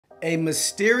A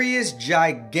mysterious,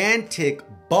 gigantic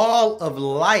ball of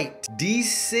light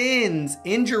descends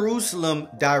in Jerusalem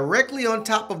directly on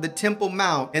top of the Temple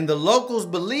Mount, and the locals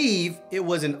believe it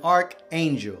was an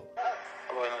archangel.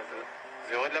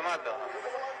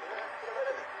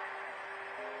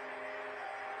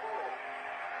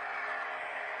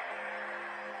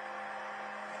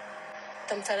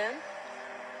 אתה מצלם?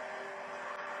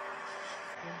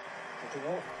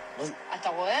 אתה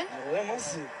רואה? אני רואה מה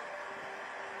זה.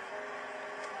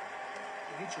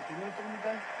 תגיד, שתים יותר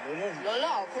מדי? לא,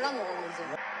 לא, כולנו רואים את זה.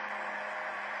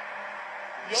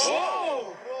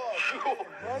 יואו!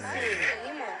 מה זה?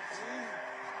 אמא.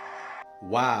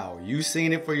 Wow, you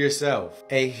seen it for yourself.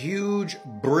 A huge,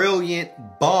 brilliant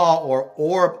ball or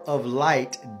orb of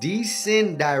light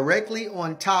descend directly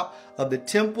on top of the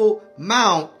Temple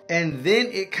Mount, and then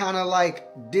it kind of like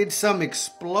did some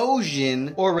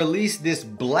explosion or released this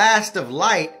blast of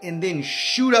light and then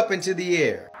shoot up into the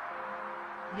air.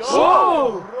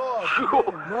 Whoa!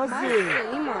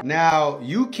 Now,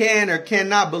 you can or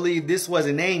cannot believe this was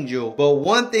an angel, but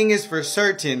one thing is for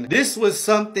certain, this was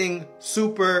something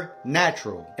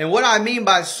supernatural. And what I mean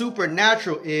by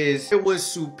supernatural is it was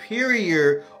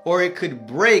superior, or it could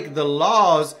break the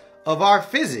laws of our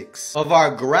physics, of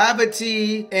our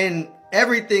gravity and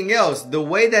everything else. The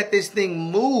way that this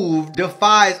thing moved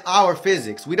defies our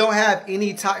physics. We don't have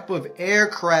any type of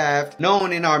aircraft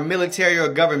known in our military or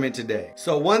government today.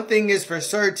 So one thing is for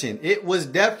certain, it was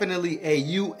definitely a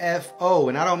UFO.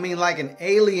 And I don't mean like an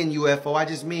alien UFO. I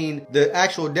just mean the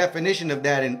actual definition of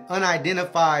that, an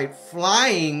unidentified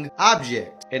flying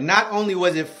object. And not only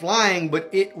was it flying, but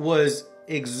it was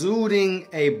exuding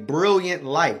a brilliant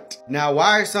light. Now,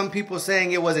 why are some people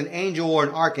saying it was an angel or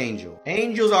an archangel?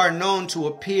 Angels are known to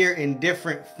appear in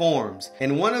different forms.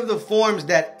 And one of the forms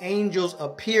that angels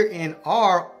appear in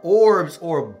are orbs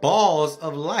or balls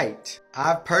of light.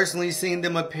 I've personally seen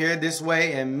them appear this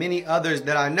way, and many others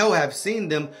that I know have seen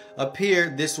them appear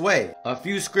this way. A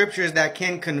few scriptures that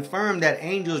can confirm that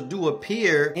angels do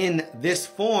appear in this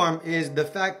form is the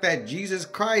fact that Jesus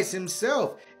Christ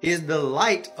himself is the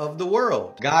light of the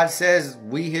world. God says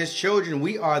we, his children,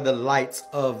 we are the lights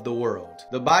of the world.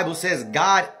 The Bible says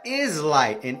God is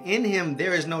light, and in him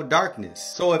there is no darkness.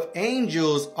 So if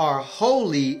angels are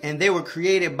holy and they were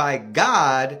created by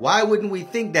God, why wouldn't we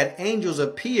think that angels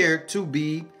appear to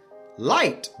be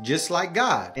light, just like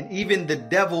God? And even the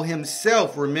devil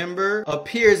himself, remember,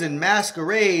 appears and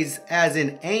masquerades as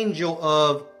an angel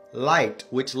of light,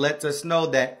 which lets us know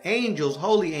that angels,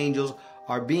 holy angels,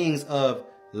 are beings of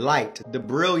light, the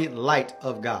brilliant light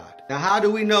of God. Now, how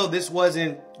do we know this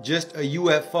wasn't just a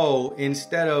UFO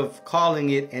instead of calling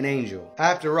it an angel?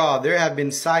 After all, there have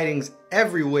been sightings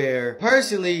everywhere.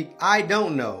 Personally, I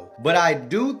don't know, but I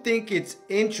do think it's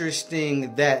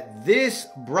interesting that this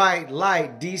bright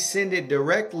light descended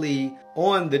directly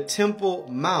on the Temple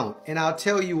Mount, and I'll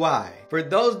tell you why. For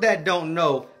those that don't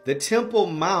know, the Temple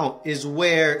Mount is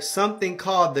where something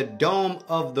called the Dome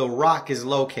of the Rock is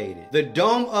located. The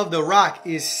Dome of the Rock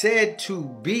is said to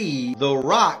be the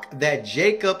rock that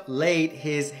Jacob laid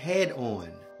his head on.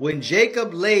 When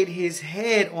Jacob laid his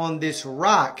head on this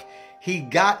rock, he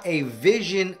got a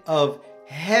vision of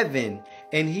heaven,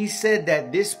 and he said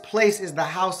that this place is the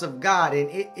house of God, and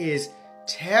it is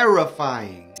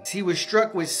terrifying. He was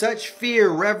struck with such fear,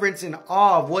 reverence, and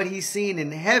awe of what he's seen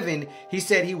in heaven. He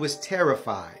said he was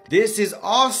terrified. This is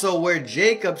also where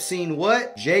Jacob seen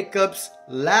what? Jacob's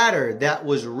ladder that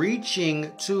was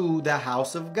reaching to the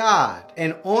house of God.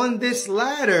 And on this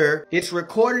ladder, it's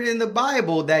recorded in the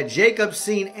Bible that Jacob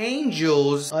seen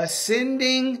angels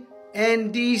ascending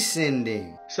and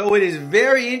descending. So it is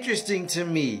very interesting to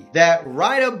me that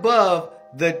right above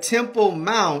the Temple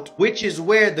Mount, which is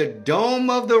where the Dome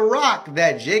of the Rock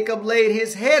that Jacob laid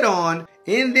his head on,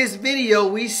 in this video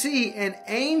we see an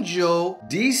angel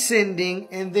descending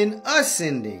and then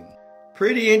ascending.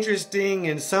 Pretty interesting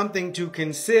and something to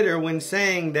consider when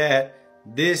saying that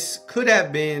this could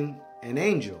have been an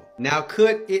angel. Now,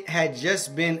 could it had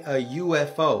just been a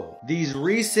UFO? These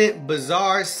recent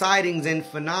bizarre sightings and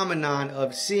phenomenon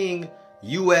of seeing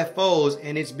UFOs,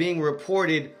 and it's being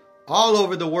reported all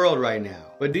over the world right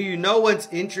now. But do you know what's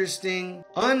interesting?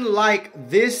 Unlike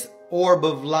this orb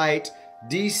of light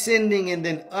descending and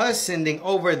then ascending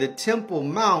over the Temple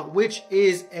Mount, which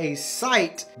is a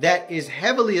site that is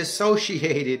heavily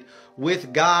associated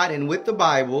with God and with the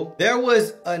Bible, there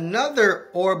was another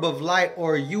orb of light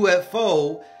or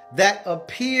UFO that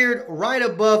appeared right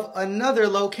above another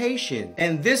location.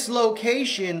 And this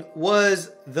location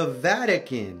was the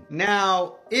Vatican.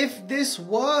 Now, if this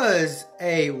was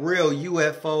a real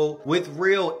UFO with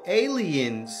real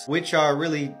aliens, which are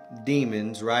really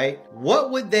demons, right?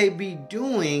 What would they be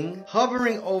doing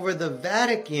hovering over the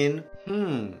Vatican?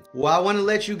 Well, I want to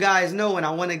let you guys know, and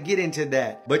I want to get into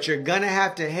that. But you're gonna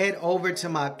have to head over to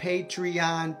my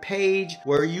Patreon page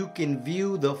where you can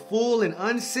view the full and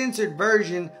uncensored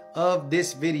version of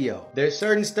this video. There's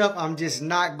certain stuff I'm just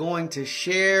not going to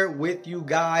share with you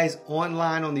guys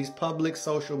online on these public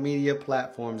social media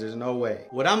platforms. There's no way.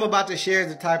 What I'm about to share is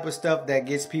the type of stuff that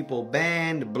gets people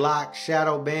banned, blocked,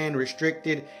 shadow banned,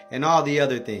 restricted, and all the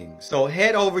other things. So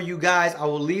head over, you guys. I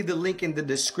will leave the link in the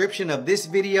description of this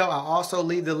video. I'll also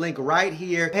leave the link right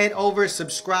here. Head over,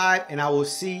 subscribe, and I will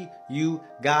see you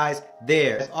guys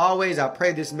there. As always, I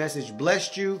pray this message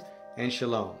blessed you, and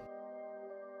shalom.